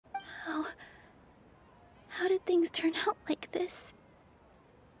How did things turn out like this?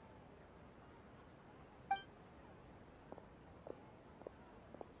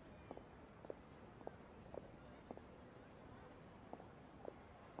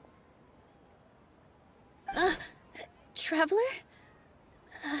 Traveler?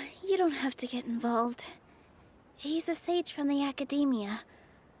 You don't have to get involved. He's a sage from the academia.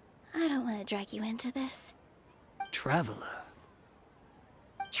 I don't want to drag you into this. Traveler?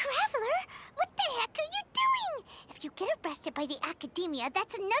 Traveler? What the heck are you doing? If you get arrested by the academia,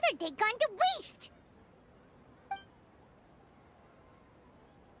 that's another day gone to waste!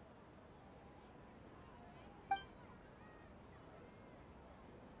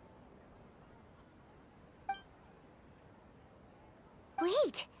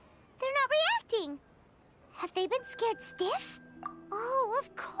 Wait, they're not reacting. Have they been scared stiff? Oh,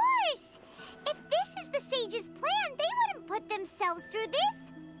 of course! If this is the sage's plan, they wouldn't put themselves through this.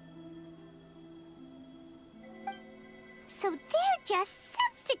 So they're just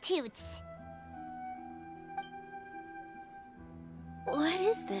substitutes. What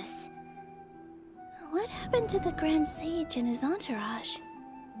is this? What happened to the Grand Sage and his entourage?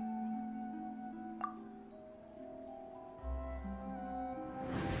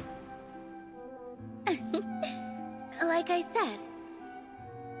 Like I said,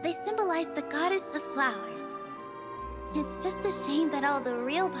 they symbolize the goddess of flowers. It's just a shame that all the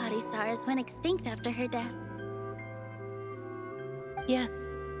real Padisaras went extinct after her death. Yes.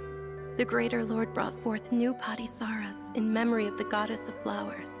 The Greater Lord brought forth new Padisaras in memory of the goddess of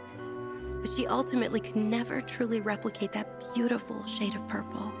flowers. But she ultimately could never truly replicate that beautiful shade of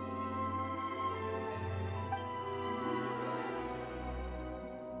purple.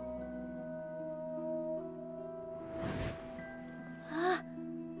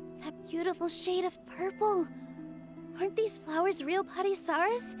 Beautiful shade of purple. Aren't these flowers real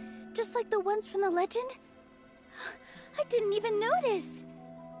Padisaras? Just like the ones from the legend? I didn't even notice.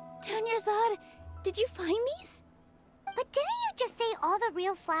 Tanyarzad, did you find these? But didn't you just say all the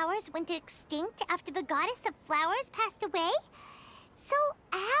real flowers went extinct after the goddess of flowers passed away? So,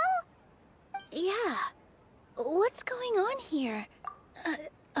 how? Yeah. What's going on here?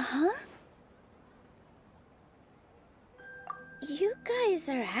 Huh? You guys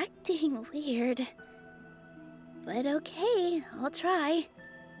are acting weird. But okay, I'll try.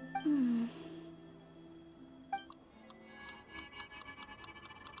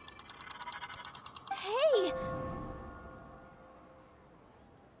 Hey!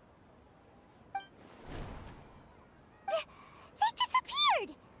 They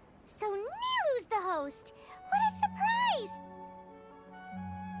disappeared! So Nilu's the host! What a surprise!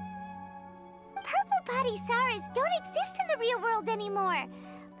 Purple Padisaras don't exist in the real world anymore.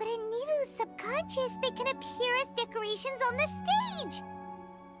 But in Nilu's subconscious, they can appear as decorations on the stage.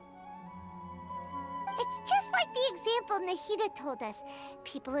 It's just like the example Nahida told us.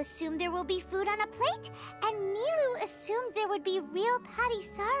 People assume there will be food on a plate, and Nilu assumed there would be real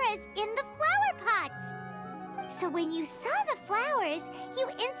Padisaras in the flower pots. So when you saw the flowers, you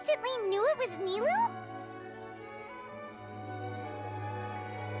instantly knew it was Nilu?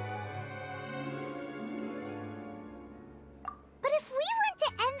 But if we want to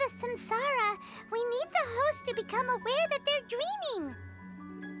end the samsara, we need the host to become aware that they're dreaming.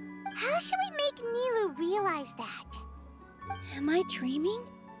 How should we make Nilu realize that? Am I dreaming?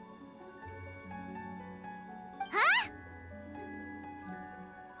 Huh?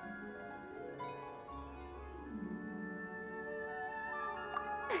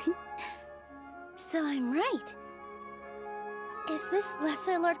 So I'm right. Is this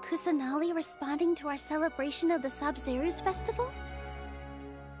Lesser Lord Kusanali responding to our celebration of the Sabzeruz festival?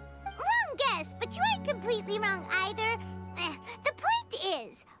 Wrong guess, but you aren't completely wrong either. The point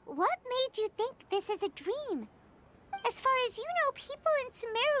is, what made you think this is a dream? As far as you know, people in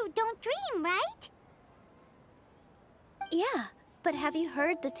Sumeru don't dream, right? Yeah, but have you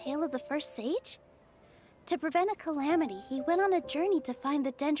heard the tale of the first sage? To prevent a calamity, he went on a journey to find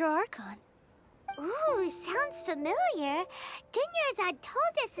the Dendro Archon. Ooh, sounds familiar. Dunyarzad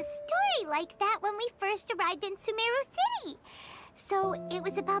told us a story like that when we first arrived in Sumeru City. So it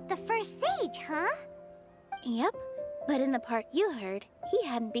was about the first sage, huh? Yep, but in the part you heard, he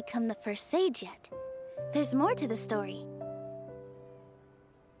hadn't become the first sage yet. There's more to the story.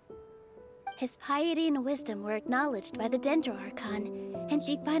 His piety and wisdom were acknowledged by the Dendro Archon, and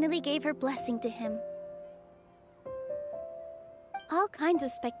she finally gave her blessing to him. All kinds of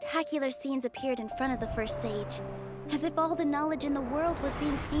spectacular scenes appeared in front of the first sage, as if all the knowledge in the world was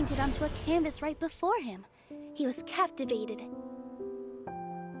being painted onto a canvas right before him. He was captivated.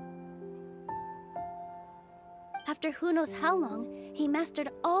 After who knows how long, he mastered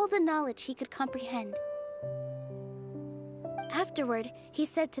all the knowledge he could comprehend. Afterward, he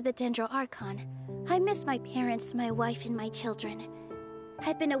said to the Dendro Archon, "I miss my parents, my wife, and my children.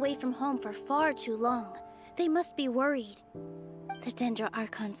 I've been away from home for far too long. They must be worried." The Dendro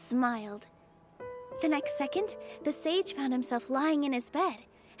Archon smiled. The next second, the sage found himself lying in his bed,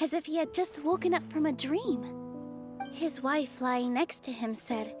 as if he had just woken up from a dream. His wife, lying next to him,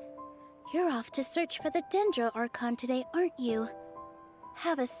 said, "You're off to search for the Dendro Archon today, aren't you?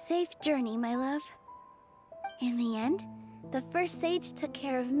 Have a safe journey, my love." In the end, the first sage took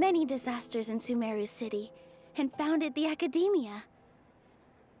care of many disasters in Sumeru City and founded the Academia.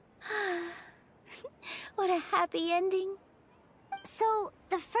 What a happy ending. So,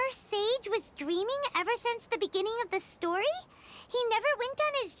 the first sage was dreaming ever since the beginning of the story? He never went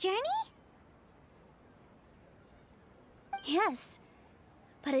on his journey? Yes,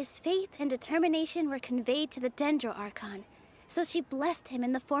 but his faith and determination were conveyed to the Dendro Archon, so she blessed him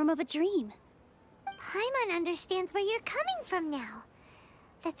in the form of a dream. Paimon understands where you're coming from now.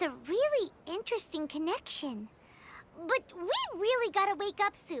 That's a really interesting connection. But we really gotta wake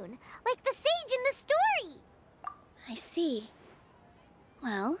up soon, like the sage in the story. I see.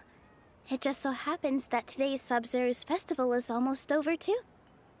 Well, it just so happens that today's Sub-Zero's festival is almost over too.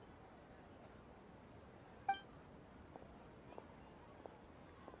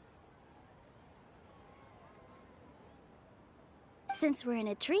 Since we're in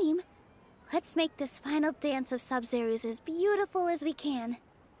a dream, let's make this final dance of Sub-Zero's as beautiful as we can.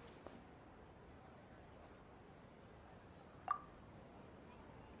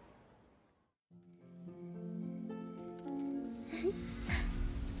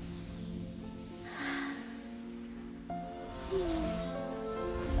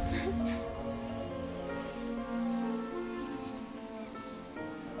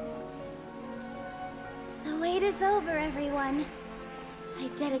 The wait is over, everyone. I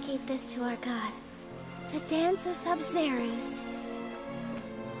dedicate this to our god, the Dance of Sub-Zeros.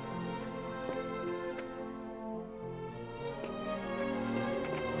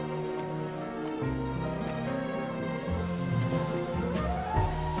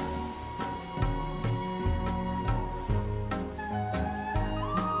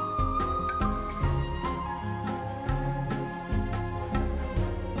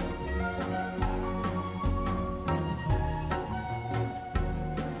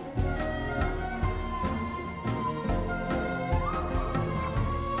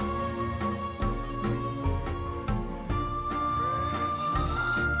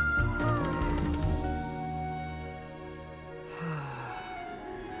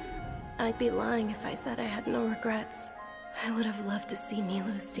 I'd be lying if I said I had no regrets. I would have loved to see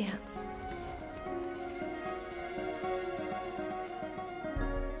Nilou's dance.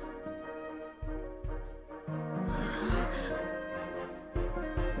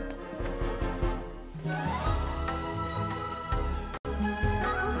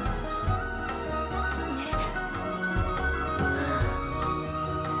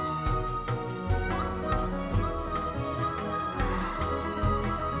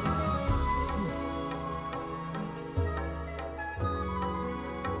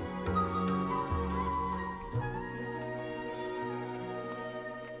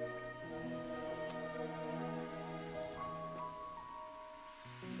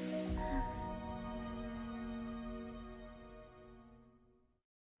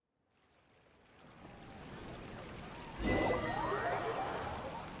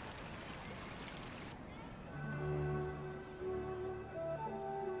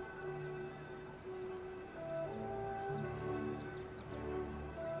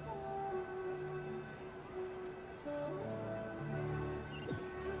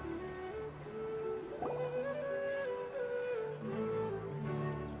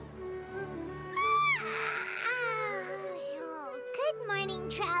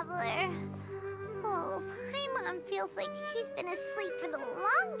 Traveler. Oh, Paimon feels like she's been asleep for the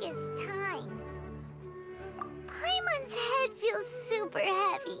longest time. Paimon's head feels super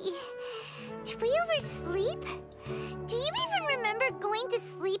heavy. Did we oversleep? Do you even remember going to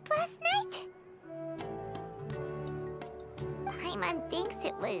sleep last night? Paimon thinks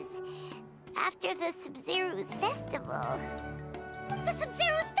it was after the Sub-Zero's festival. The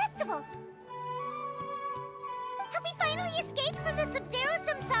Sub-Zero's festival! Have we finally escaped from the Sub-Zero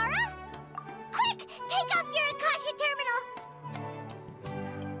Samsara? Quick! Take off your Akasha terminal!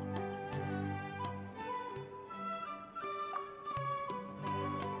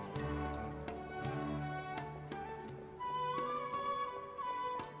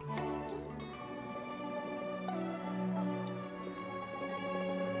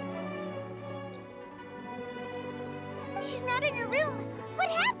 She's not in her room. What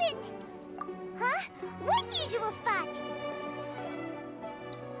happened? Huh? What usual spot?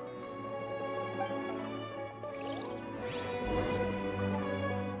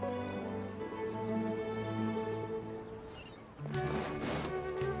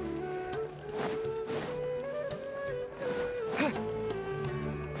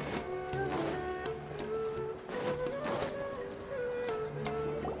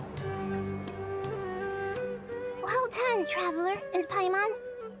 again, Traveler and Paimon.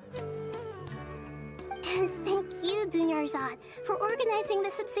 And thank you, Dunyarzad, for organizing the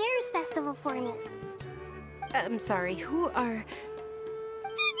Sabzeruz festival for me. I'm sorry, who are...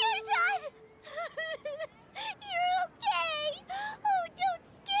 Dunyarzad! You're okay! Oh, don't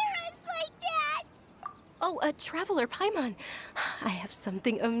scare us like that! Oh, Traveler Paimon. I have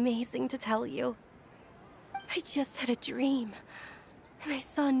something amazing to tell you. I just had a dream, and I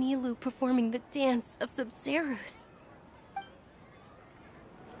saw Nilou performing the dance of Sabzeruz.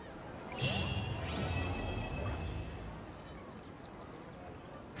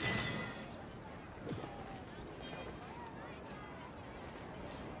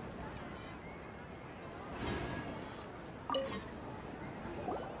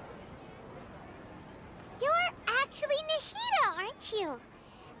 Actually Nahida, aren't you?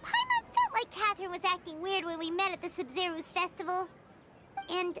 Paimon felt like Catherine was acting weird when we met at the Sabzeruz festival.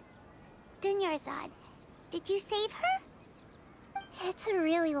 And Dunyarzad, did you save her? It's a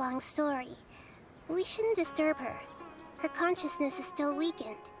really long story. We shouldn't disturb her. Her consciousness is still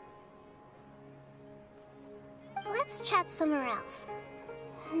weakened. Let's chat somewhere else.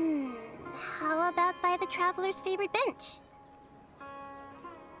 How about by the Traveler's favorite bench?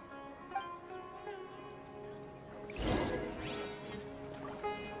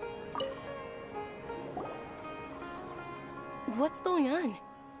 What's going on?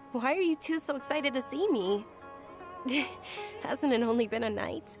 Why are you two so excited to see me? Hasn't it only been a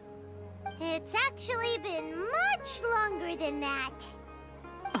night? It's actually been much longer than that.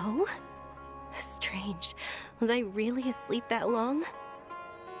 Oh? Strange. Was I really asleep that long?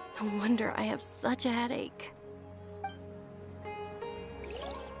 No wonder I have such a headache.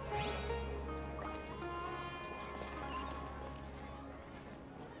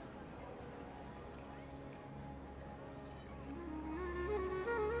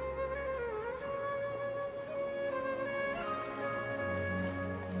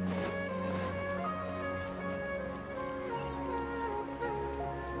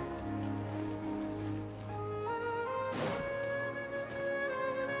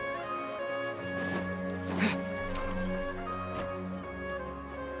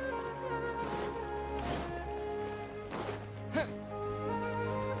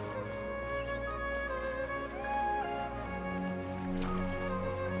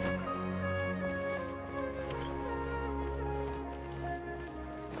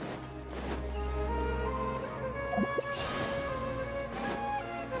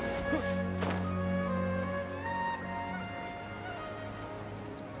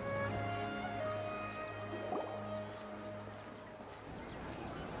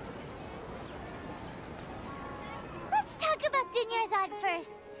 Let's talk about Dunyarzad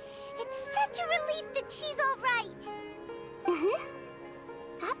first. It's such a relief that she's all right.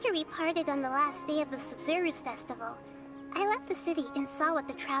 After we parted on the last day of the Sabzeruz festival, I left the city and saw what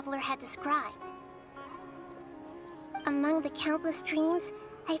the Traveler had described. Among the countless dreams,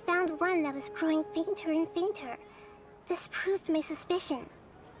 I found one that was growing fainter and fainter. This proved my suspicion.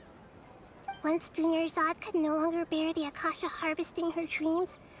 Once Dunyarzad could no longer bear the Akasha harvesting her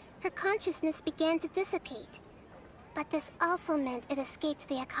dreams, her consciousness began to dissipate. But this also meant it escaped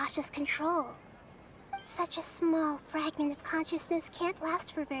the Akasha's control. Such a small fragment of consciousness can't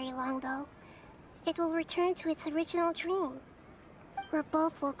last for very long, though. It will return to its original dream, where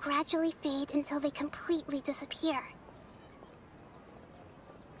both will gradually fade until they completely disappear.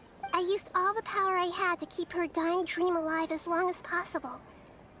 I used all the power I had to keep her dying dream alive as long as possible,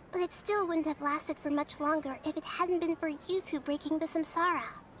 but it still wouldn't have lasted for much longer if it hadn't been for you two breaking the samsara.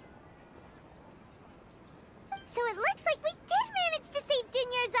 So it looks like we did manage to save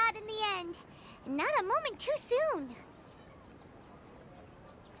Dunyarzad in the end. And not a moment too soon.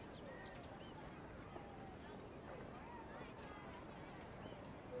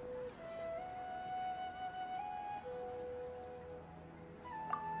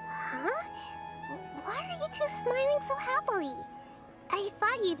 Huh? Why are you two smiling so happily? I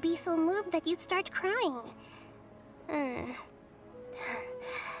thought you'd be so moved that you'd start crying.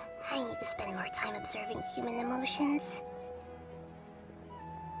 I need to spend more time observing human emotions.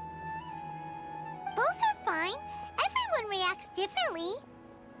 Both are fine. Everyone reacts differently.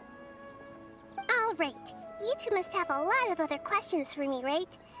 All right. You two must have a lot of other questions for me,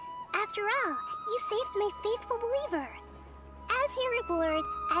 right? After all, you saved my faithful believer. As your reward,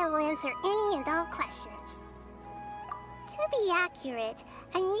 I will answer any and all questions. To be accurate,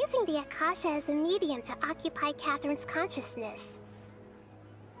 I'm using the Akasha as a medium to occupy Catherine's consciousness.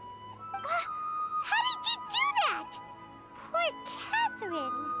 How did you do that? Poor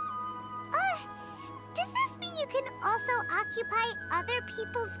Catherine. Does this mean you can also occupy other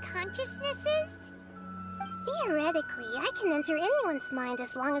people's consciousnesses? Theoretically, I can enter anyone's mind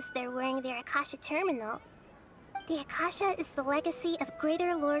as long as they're wearing their Akasha terminal. The Akasha is the legacy of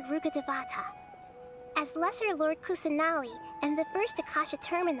Greater Lord Rukkhadevata. As Lesser Lord Kusanali and the first Akasha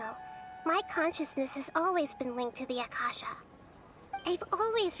terminal, my consciousness has always been linked to the Akasha. I've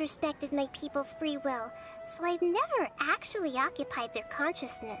always respected my people's free will, so I've never actually occupied their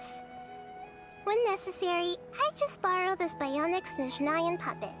consciousness. When necessary, I just borrow this bionic Snezhnayan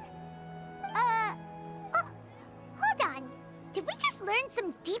puppet. Hold on. Did we just learn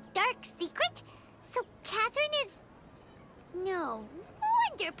some deep, dark secret? So Catherine is... No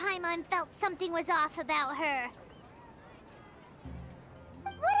wonder Paimon felt something was off about her.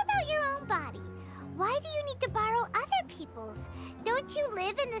 What about your own body? Why do you need to borrow other people's? Don't you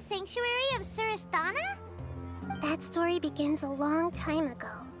live in the sanctuary of Surasthana? That story begins a long time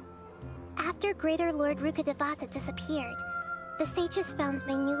ago. After Greater Lord Rukkhadevata disappeared, the sages found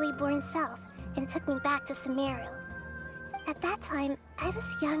my newly born self and took me back to Sumeru. At that time, I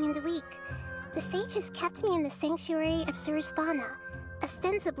was young and weak. The sages kept me in the sanctuary of Surasthana,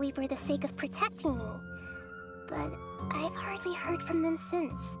 ostensibly for the sake of protecting me. But I've hardly heard from them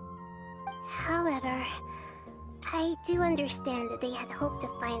since. However, I do understand that they had hoped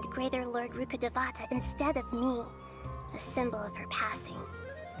to find Greater Lord Rukkhadevata instead of me, a symbol of her passing.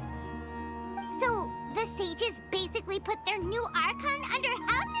 So, the sages basically put their new Archon under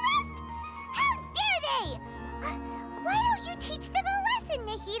house arrest? How dare they! Why don't you teach them a lesson,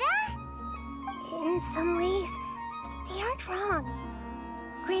 Nahida? In some ways, they aren't wrong.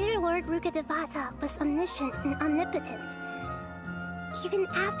 Greater Lord Rukkhadevata was omniscient and omnipotent. Even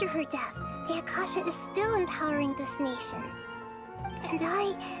after her death, the Akasha is still empowering this nation. And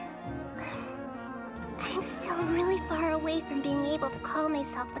I'm still really far away from being able to call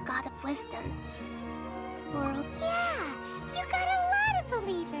myself the God of Wisdom. Yeah, you got a lot of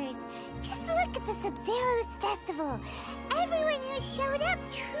believers. Just look at the Sub-Zero's festival. Everyone who showed up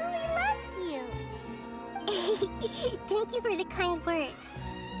truly loves you. Thank you for the kind words.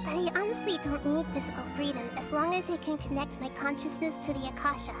 But I honestly don't need physical freedom as long as I can connect my consciousness to the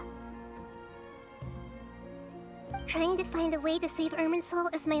Akasha. Trying to find a way to save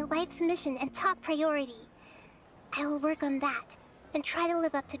Irminsul is my life's mission and top priority. I will work on that, and try to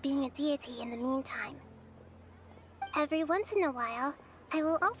live up to being a deity in the meantime. Every once in a while, I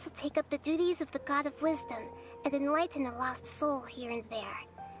will also take up the duties of the God of Wisdom and enlighten a lost soul here and there.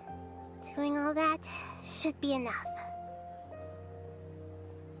 Doing all that should be enough.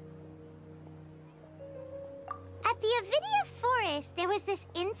 At the Avidia Forest, there was this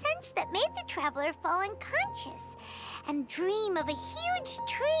incense that made the traveler fall unconscious and dream of a huge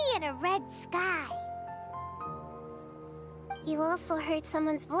tree and a red sky. You also heard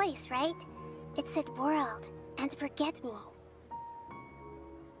someone's voice, right? It said world and forget me.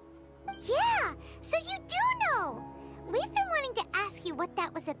 Yeah, so you do know! We've been wanting to ask you what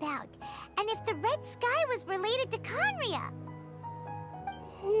that was about, and if the red sky was related to Conria.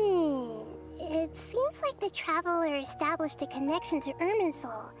 It seems like the traveler established a connection to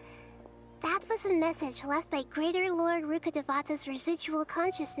Irminsul. That was a message left by Greater Lord Rukkhadevata's residual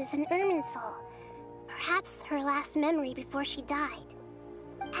consciousness in Irminsul. Perhaps her last memory before she died.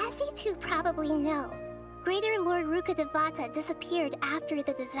 As you two probably know, Greater Lord Rukkhadevata disappeared after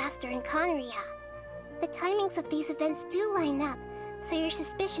the disaster in Conria. The timings of these events do line up, so your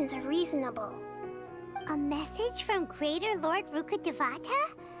suspicions are reasonable. A message from Greater Lord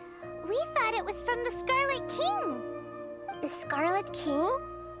Rukkhadevata? We thought it was from the Scarlet King. The Scarlet King?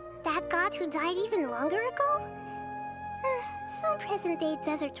 That god who died even longer ago? Some present-day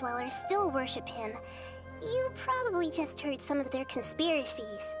desert dwellers still worship him. You probably just heard some of their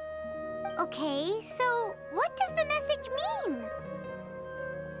conspiracies. Okay, so what does the message mean?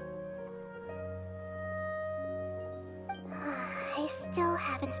 I still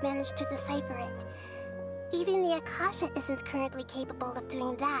haven't managed to decipher it. Even the Akasha isn't currently capable of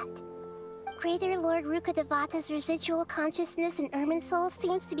doing that. Greater Lord Rukkhadevata's residual consciousness in Irminsul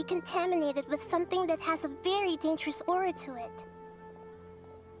seems to be contaminated with something that has a very dangerous aura to it.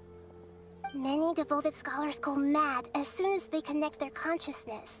 Many devoted scholars go mad as soon as they connect their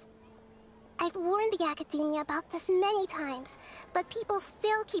consciousness. I've warned the academia about this many times, but people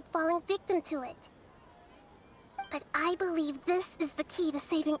still keep falling victim to it. But I believe this is the key to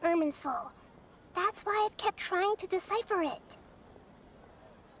saving Irminsul. That's why I've kept trying to decipher it.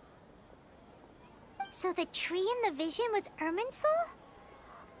 So the tree in the vision was Irminsul?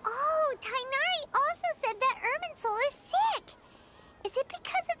 Oh, Tighnari also said that Irminsul is sick! Is it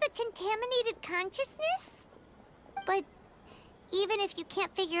because of the contaminated consciousness? But even if you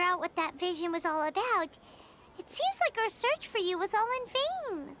can't figure out what that vision was all about, it seems like our search for you was all in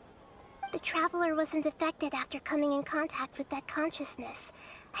vain. The Traveler wasn't affected after coming in contact with that consciousness.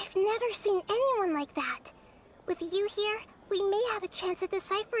 I've never seen anyone like that. With you here, we may have a chance at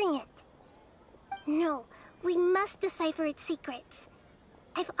deciphering it. No, we must decipher its secrets.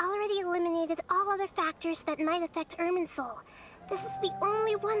 I've already eliminated all other factors that might affect Irminsul. This is the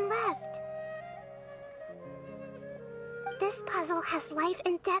only one left. This puzzle has life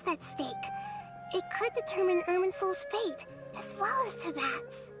and death at stake. It could determine Irminsul's fate, as well as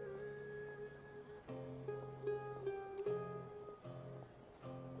Tevat's.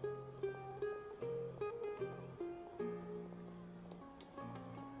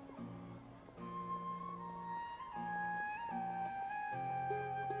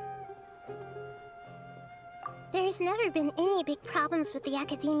 There's never been any big problems with the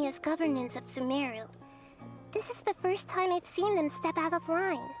Academia's governance of Sumeru. This is the first time I've seen them step out of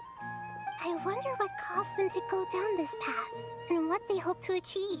line. I wonder what caused them to go down this path, and what they hope to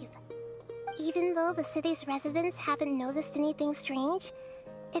achieve. Even though the city's residents haven't noticed anything strange,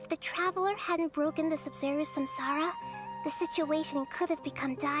 if the Traveler hadn't broken the Sub-Zero's samsara, the situation could have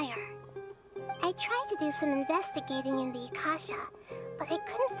become dire. I tried to do some investigating in the Akasha, but I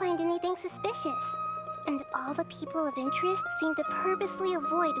couldn't find anything suspicious. And all the people of interest seem to purposely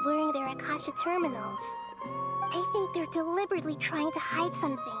avoid wearing their Akasha terminals. I think they're deliberately trying to hide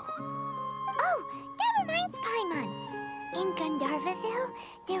something. Oh, that reminds Paimon. In Gandharvaville,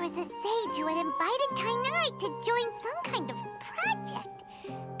 there was a sage who had invited Kainari to join some kind of project.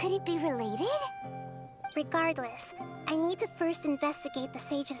 Could it be related? Regardless, I need to first investigate the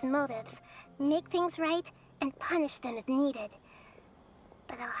sage's motives, make things right, and punish them if needed.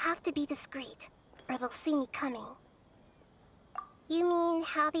 But I'll have to be discreet, or they'll see me coming. You mean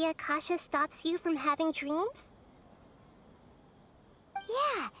how the Akasha stops you from having dreams?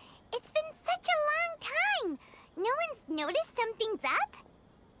 Yeah, it's been such a long time. No one's noticed something's up?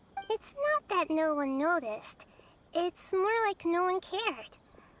 It's not that no one noticed. It's more like no one cared.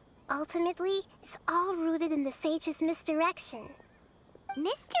 Ultimately, it's all rooted in the sage's misdirection.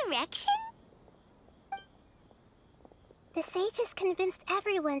 Misdirection? The sage has convinced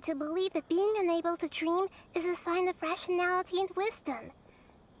everyone to believe that being unable to dream is a sign of rationality and wisdom.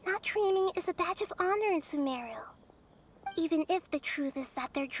 Not dreaming is a badge of honor in Sumeru. Even if the truth is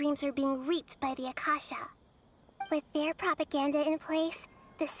that their dreams are being reaped by the Akasha. With their propaganda in place,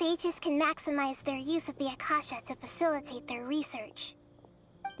 the sages can maximize their use of the Akasha to facilitate their research.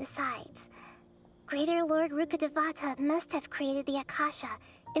 Besides, Greater Lord Rukkhadevata must have created the Akasha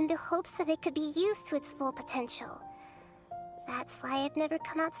in the hopes that it could be used to its full potential. That's why I've never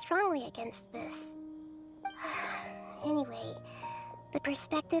come out strongly against this. Anyway, the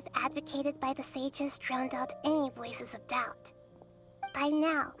perspective advocated by the sages drowned out any voices of doubt. By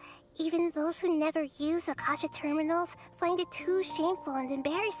now, even those who never use Akasha terminals find it too shameful and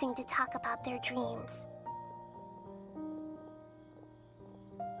embarrassing to talk about their dreams.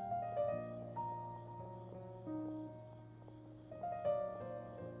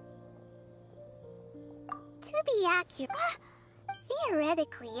 To be accurate,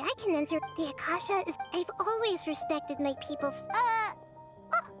 theoretically, I can enter the Akasha. I've always respected my people's.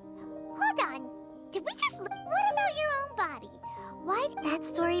 Hold on. Did we just? What about your own body? Why? That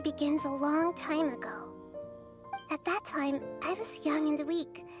story begins a long time ago. At that time, I was young and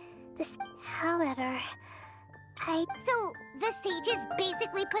weak. However, So the sages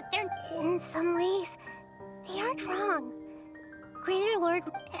basically put their. In some ways, they aren't wrong. Greater Lord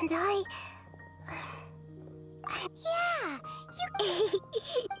and I. Yeah,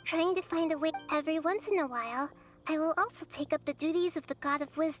 you trying to find a way. Every once in a while, I will also take up the duties of the God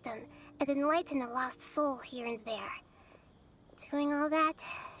of Wisdom and enlighten a lost soul here and there. Doing all that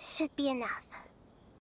should be enough.